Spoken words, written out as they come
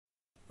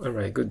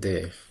Alright, good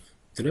day.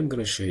 Today I'm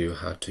going to show you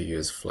how to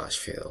use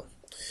Flasfill.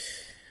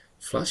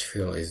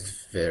 Flasfill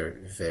is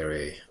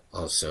very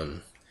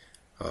awesome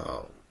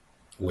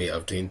way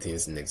of doing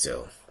things in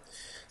Excel.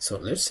 So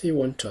let's say you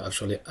want to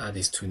actually add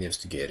these two names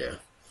together.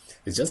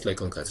 It's just like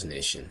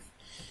concatenation.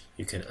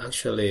 You can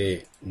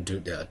actually do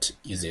that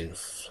using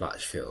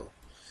Flasfill.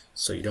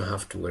 So you don't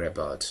have to worry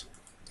about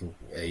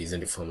using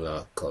the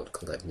formula called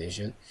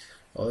concatenation.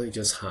 All you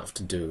just have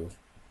to do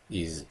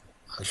is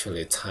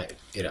actually type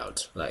it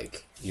out,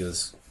 like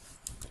use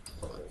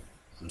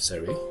I'm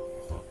sorry,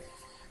 you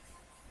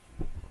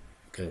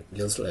can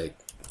just like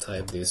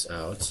type this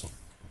out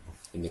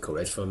in the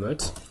correct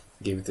format,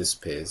 give it a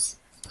space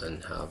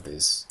and have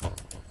this,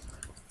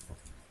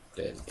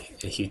 then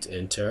hit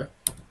enter.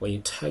 When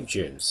you type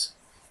James,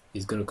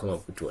 it's going to come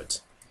up with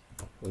what?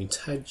 When you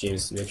type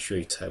James, make sure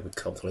you type with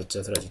capital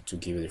letter to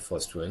give it the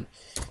first one,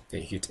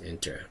 then hit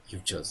enter.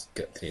 You've just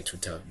got it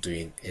without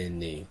doing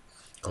any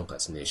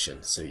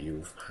concatenation, so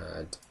you've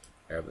had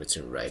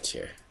everything right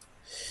here.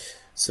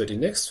 So the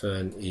next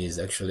one is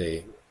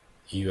actually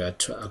you are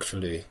to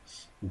actually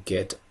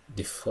get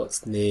the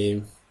first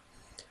name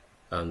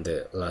and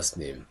the last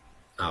name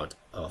out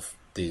of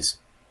this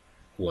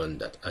one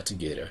that are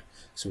together.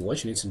 So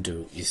what you need to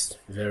do is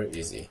very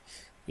easy.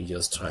 You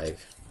just type,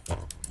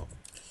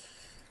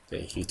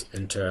 then hit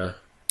enter.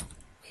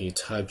 When you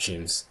type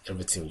James,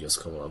 everything will just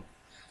come up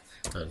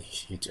and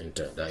hit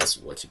enter. That is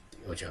what you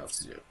have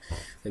to do.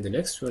 And the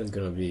next one is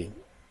gonna be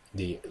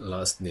the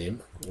last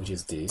name, which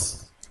is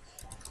this.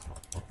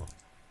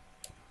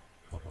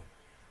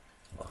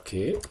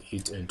 Okay,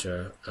 hit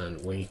enter,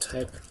 and when you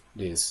type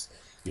this,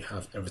 you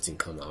have everything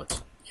come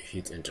out. You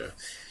hit enter,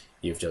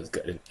 you've just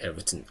gotten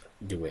everything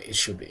the way it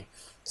should be.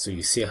 So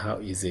you see how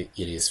easy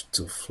it is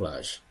to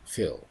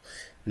Flasfill.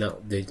 Now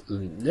the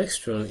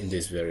next one in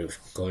this very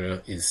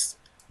corner is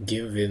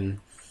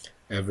giving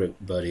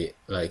everybody,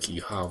 like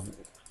you have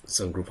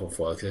some group of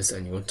workers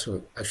and you want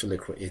to actually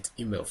create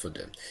email for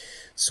them.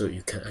 So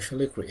you can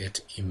actually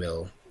create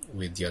email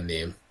with your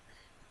name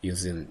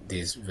using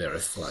this very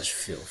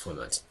Flasfill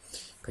format.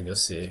 You can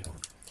just say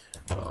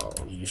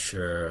you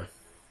share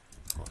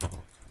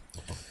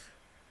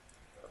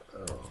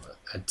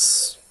at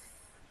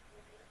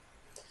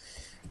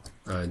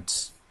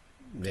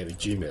maybe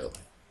Gmail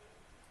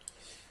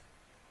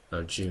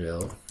at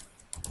gmail.com.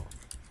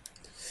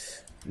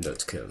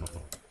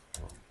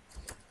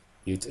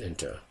 Hit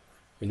enter.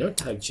 We now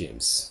type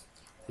James.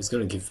 It's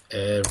going to give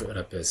every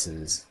other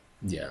person's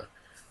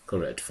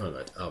correct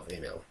format of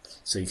email.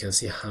 So you can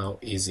see how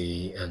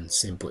easy and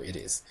simple it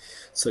is.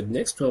 So the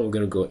next one we're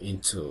going to go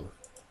into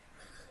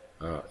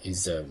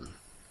is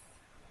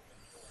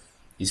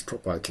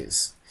proper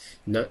case.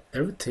 Now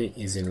everything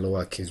is in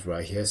lowercase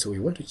right here, so we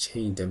want to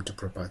change them to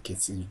proper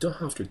case. You don't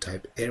have to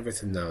type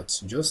everything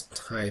out, just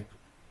type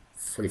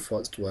for the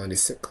first one. The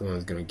second one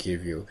is going to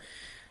give you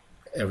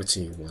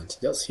everything you want.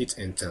 Just hit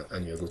enter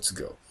and you're good to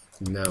go.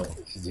 Now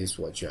is this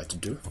what you have to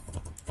do?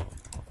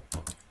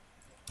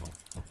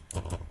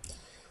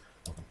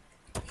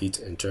 Hit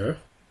enter,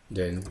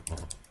 then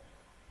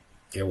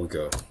here we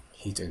go,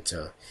 hit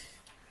enter.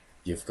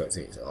 You've got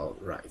things all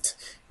right.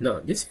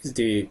 Now this is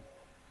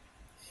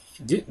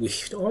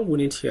all we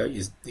need here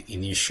is the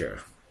initial.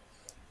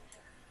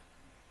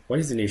 What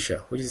is the initial?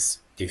 Which is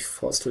the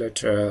first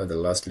letter, the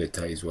last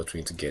letter is what we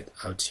need to get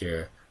out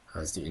here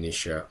as the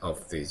initial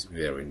of these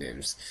very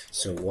names.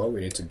 So what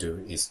we need to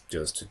do is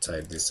just to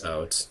type this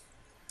out,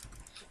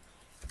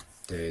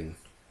 then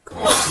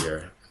come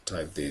here,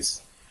 type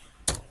this,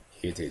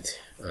 hit it,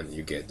 and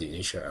you get the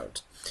initial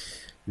out.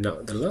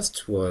 Now the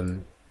last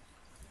one,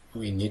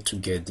 we need to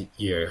get the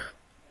year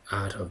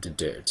out of the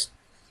date.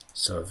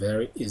 So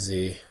very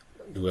easy,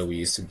 the way we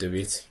used to do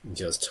it,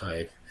 just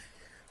type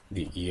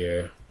the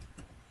year,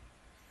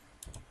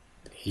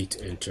 hit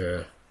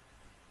enter,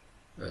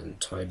 and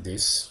type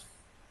this,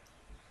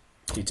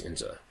 hit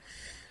enter.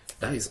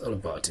 That is all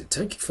about it.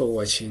 Thank you for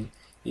watching.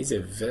 It's a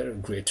very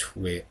great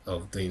way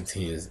of doing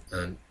things,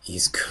 and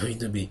it's going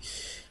to be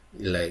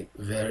like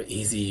very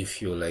easy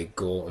if you like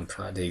go and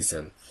practice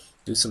and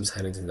do some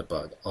silent things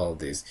about all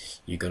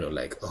this. You're gonna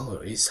like, oh,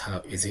 it's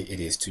how easy it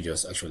is to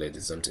just actually do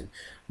something.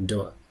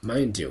 Though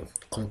mind you,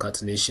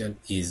 concatenation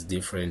is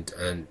different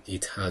and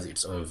it has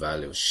its own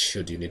value.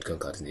 Should you need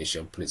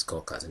concatenation, please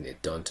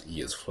concatenate, don't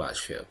use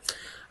Flasfill.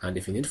 And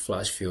if you need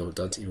Flasfill,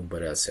 don't even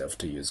bother yourself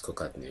to use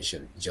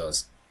concatenation.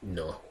 Just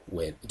know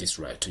when it is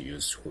right to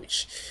use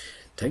which.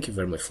 Thank you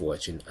very much for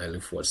watching. I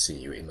look forward to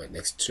seeing you in my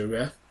next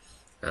tutorial,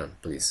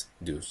 and please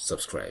do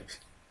subscribe.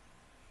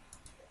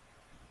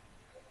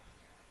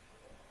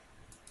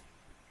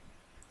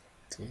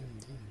 Ding,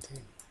 ding,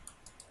 ding.